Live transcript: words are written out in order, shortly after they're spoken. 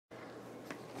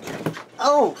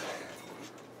Oh,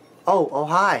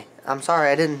 hi. I'm sorry,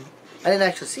 I didn't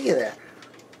actually see you there.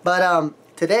 But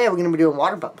today we're gonna be doing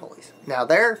water pump pulleys. Now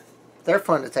they're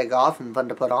fun to take off and fun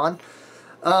to put on.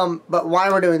 But why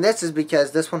we're doing this is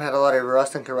because this one had a lot of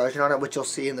rust and corrosion on it, which you'll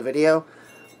see in the video.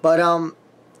 But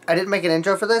I didn't make an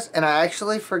intro for this, and I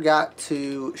actually forgot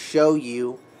to show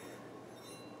you.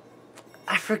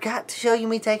 I forgot to show you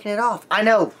me taking it off. I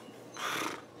know,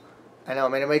 I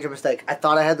made a major mistake. I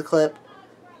thought I had the clip.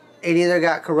 It either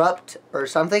got corrupt or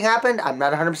something happened. I'm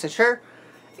not 100% sure.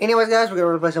 Anyways, guys, we're going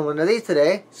to replace one of these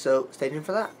today, so stay tuned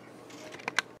for that.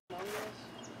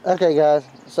 Okay, guys,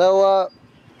 so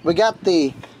we got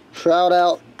the shroud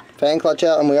out, fan clutch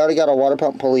out, and we already got our water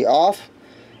pump pulley off.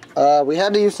 We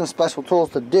had to use some special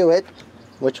tools to do it,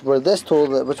 which was this tool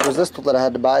that I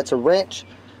had to buy. It's a wrench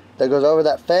that goes over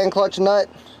that fan clutch nut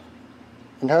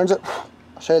and turns it.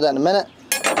 I'll show you that in a minute.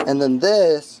 And then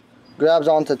this grabs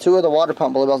onto two of the water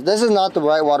pump pulley bolts. This is not the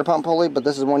right water pump pulley, but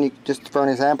this is one, just for an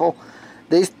example.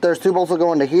 There's two bolts that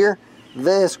go into here.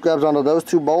 This grabs onto those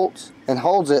two bolts and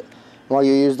holds it while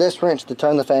you use this wrench to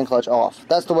turn the fan clutch off.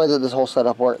 That's the way that this whole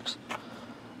setup works.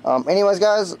 Anyways,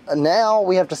 guys, now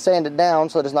we have to sand it down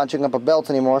so that it's not chewing up a belt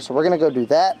anymore. So we're going to go do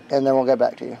that, and then we'll get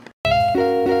back to you.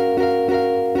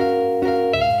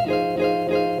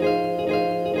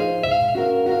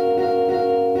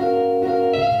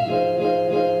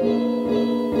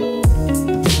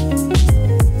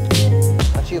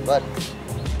 That's you, bud.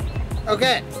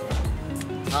 Okay.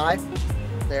 Hi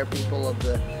there, people of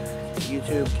the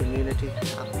YouTube community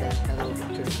out there. Hello,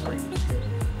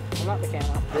 I'm not the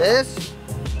camera. This?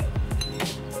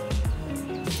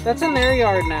 That's in their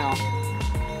yard now.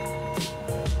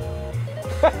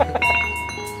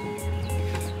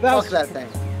 Fuck that thing.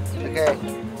 Okay.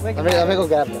 Let me go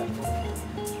grab that.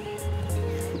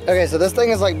 Okay, so this thing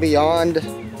is like beyond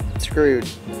screwed.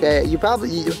 Okay,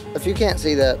 if you can't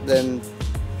see that, then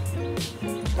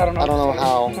I don't know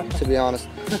how, to be honest.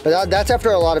 But that's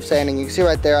after a lot of sanding. You can see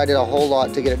right there, I did a whole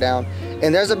lot to get it down.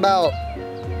 And there's about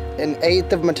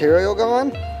 1/8 of material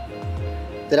gone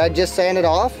that I just sanded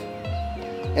off.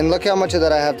 And look how much of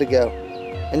that I have to go.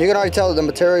 And you can already tell that the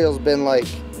material's been like,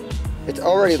 it's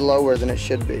already lower than it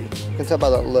should be. You can tell by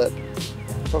that lip.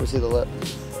 Probably see the lip.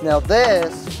 Now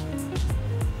this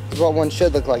is what one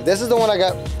should look like. This is the one I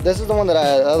got. This is the one that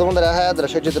the other one that I had that I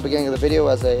showed you at the beginning of the video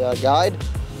as a guide.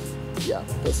 Yeah,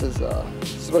 this is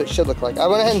what it should look like. I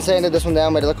went ahead and sanded this one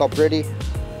down, made it look all pretty.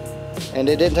 And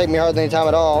it didn't take me hardly any time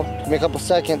at all. Took me a couple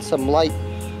seconds, some light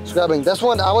scrubbing. This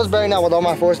one, I was bearing out with all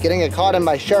my force, getting it caught in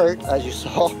my shirt, as you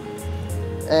saw.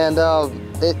 And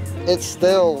it's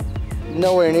still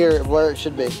nowhere near where it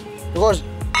should be. Of course,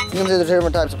 you can see there's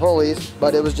different types of pulleys,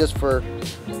 but it was just for,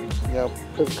 you know,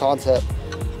 proof of concept.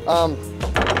 I'm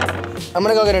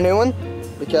gonna go get a new one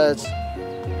because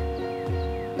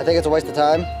I think it's a waste of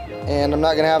time. And I'm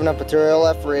not gonna have enough material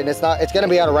left for it. And it's gonna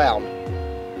be out of round.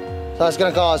 So it's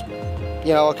gonna cause,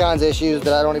 you know, all kinds of issues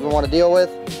that I don't even want to deal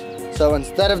with. So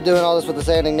instead of doing all this with the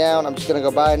sanding down, I'm just gonna go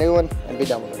buy a new one and be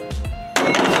done with it.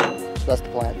 So that's the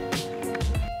plan.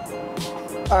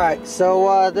 Alright,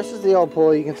 so this is the old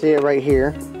pulley. You can see it right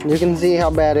here. You can see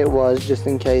how bad it was, just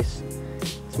in case.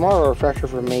 It's more of a refresher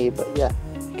for me, but yeah.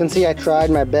 You can see I tried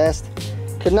my best.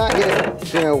 Could not get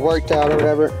it, you know, worked out or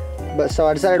whatever. But so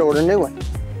I decided to order a new one.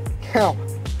 Now,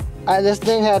 this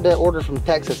thing had to order from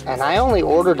Texas, and I only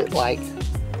ordered it like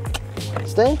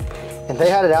Wednesday, and they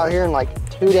had it out here in like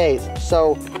 2 days.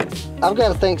 So I've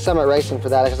got to thank Summit Racing for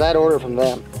that, because I had to order from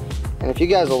them. And if you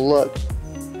guys will look,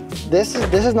 this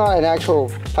is not an actual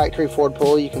factory Ford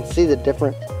pulley. You can see the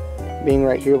difference being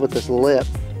right here with this lip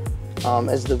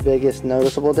is the biggest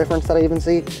noticeable difference that I even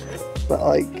see. But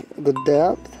like the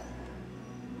depth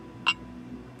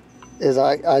is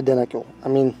identical. I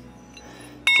mean,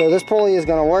 so this pulley is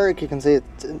going to work. You can see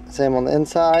it's same on the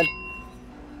inside,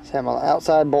 same on the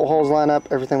outside. Bolt holes line up,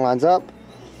 everything lines up.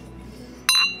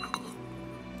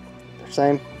 They're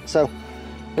same. So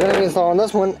we're going to be installing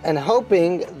this one and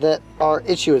hoping that our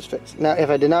issue is fixed. Now, if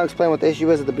I did not explain what the issue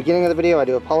is at the beginning of the video, I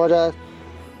do apologize.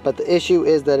 But the issue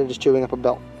is that it is chewing up a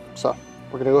belt. So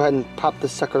we're going to go ahead and pop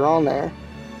this sucker on there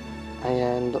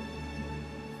and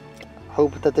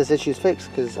hope that this issue is fixed,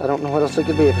 because I don't know what else it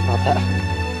could be if it's not that.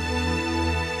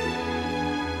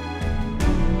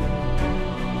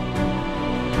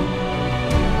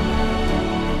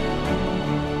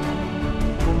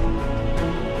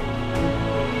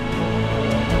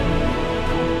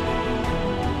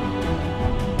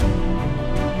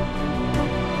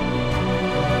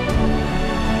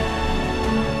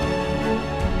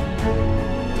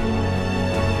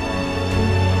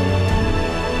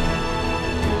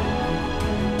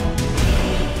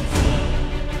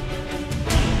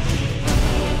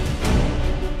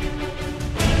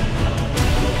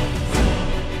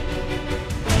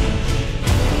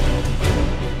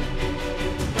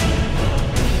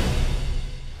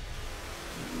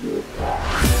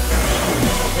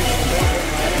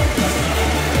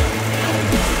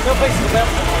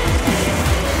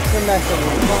 messing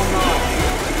with you. I'm not.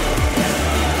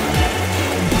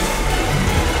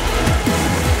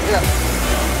 Yeah.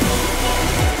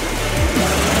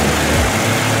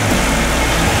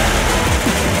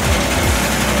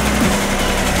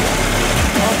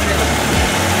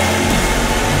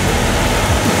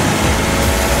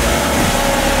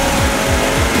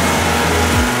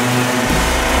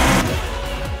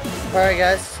 Alright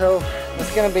guys, so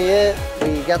that's gonna be it.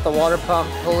 We got the water pump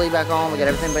pulley back on, we got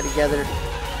everything put together,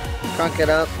 trunk it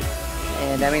up,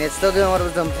 and I mean it's still doing what it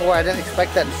was doing before. I didn't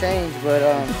expect that to change, but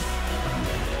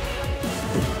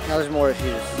now there's more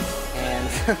issues, and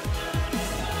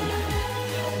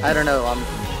I don't know,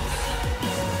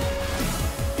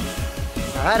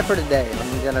 I had a pretty day.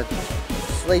 I'm gonna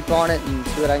sleep on it and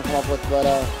see what I can come up with, but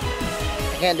I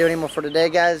can't do any more for today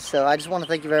guys, so I just want to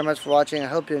thank you very much for watching. I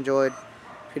hope you enjoyed.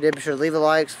 If you did, be sure to leave a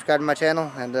like, subscribe to my channel,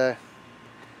 and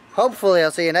hopefully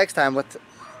I'll see you next time with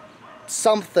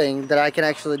something that I can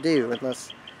actually do,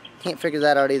 unless I can't figure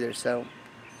that out either, so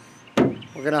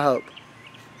we're gonna hope.